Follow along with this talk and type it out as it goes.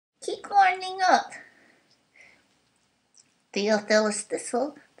Keep warming up. Theophilus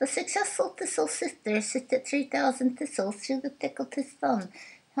Thistle, the successful thistle sifter, sifted 3,000 thistles through the tickle of his thumb.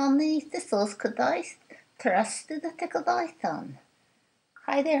 How many thistles could I thrust through the tickle of thy thumb?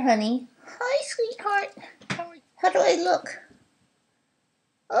 Hi there, honey. Hi, sweetheart. How do I look?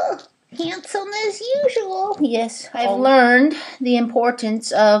 Oh, handsome as usual. Yes, I've learned the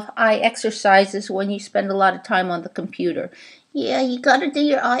importance of eye exercises when you spend a lot of time on the computer. Yeah, you gotta do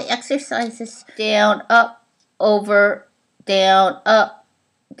your eye exercises. Down, up, over, down, up,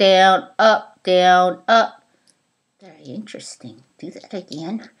 down, up, down, up. Very interesting. Do that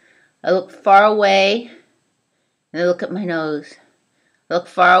again. I look far away, and I look at my nose. I look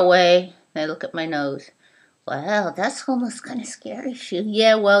far away, and I look at my nose. Wow, that's almost kind of scary, Shu.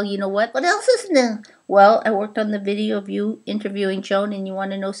 Yeah, well, you know what? What else is new? Well, I worked on the video of you interviewing Joan, and you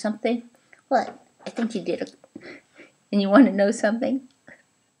want to know something? What? I think you did. And you want to know something?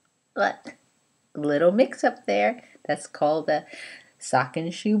 What? A little mix-up there. That's called a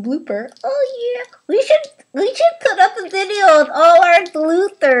sock+and+shu blooper. Oh, yeah. We should put up a video of all our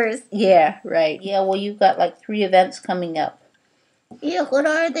bloopers. Yeah, right. Yeah, well, you've got like 3 events coming up. Yeah, what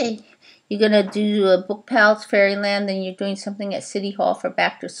are they? You're going to do a Book Pals Fairyland, then you're doing something at City Hall for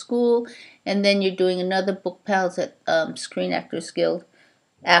back to school, and then you're doing another Book Pals at Screen Actors Guild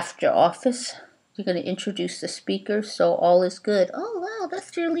after office. You're going to introduce the speakers, so all is good. Oh, wow,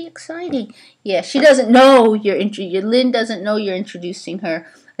 that's really exciting. Yeah, she doesn't know Lynn doesn't know you're introducing her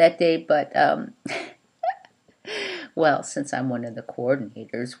that day, but well, since I'm one of the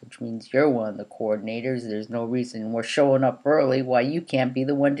coordinators, which means you're one of the coordinators, there's no reason we're showing up early why you can't be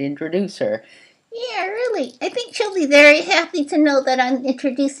the one to introduce her. Yeah, really. I think she'll be very happy to know that I'm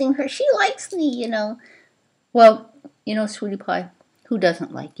introducing her. She likes me, you know. Well, you know, sweetie pie, who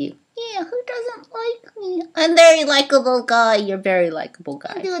doesn't like you? Yeah, who doesn't like me? I'm a very likable guy. You're a very likable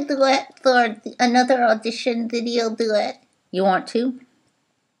guy. I'll do a duet for another audition video duet. You want to?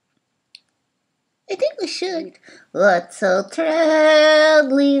 I think we should. What so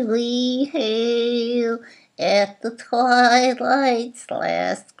proudly we hail at the twilight's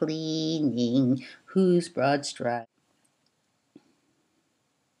last gleaming, whose broad stripe.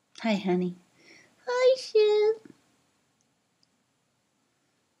 Hi, honey. Hi, Shu.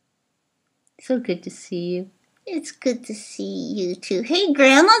 So good to see you. It's good to see you, too. Hey,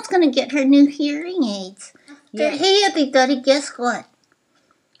 Grandma's going to get her new hearing aids. Yeah. Hey, everybody, guess what?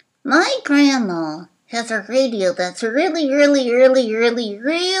 My grandma has a radio that's really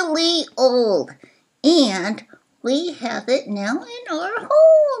old. And we have it now in our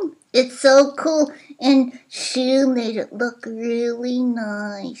home. It's so cool. And Shu made it look really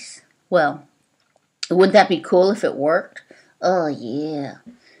nice. Well, would that be cool if it worked? Oh, yeah.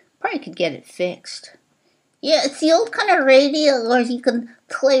 Probably could get it fixed. Yeah, it's the old kind of radio where you can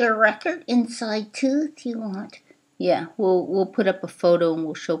play a record inside, too, if you want. Yeah, we'll put up a photo and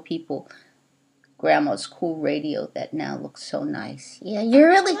we'll show people Grandma's cool radio that now looks so nice. Yeah, you're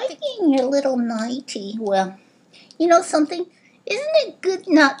really liking your little nightie. Well, you know something? Isn't it good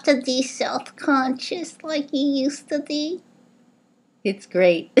not to be self-conscious like you used to be? It's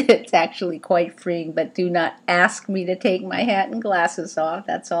great. It's actually quite freeing, but do not ask me to take my hat and glasses off.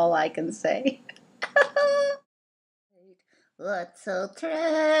 That's all I can say. What so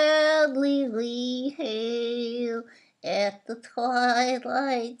proudly we hail at the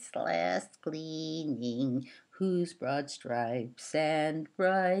twilight's last gleaming, whose broad stripes and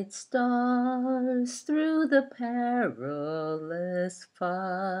bright stars through the perilous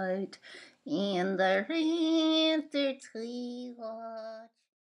fight in the ranter we watch.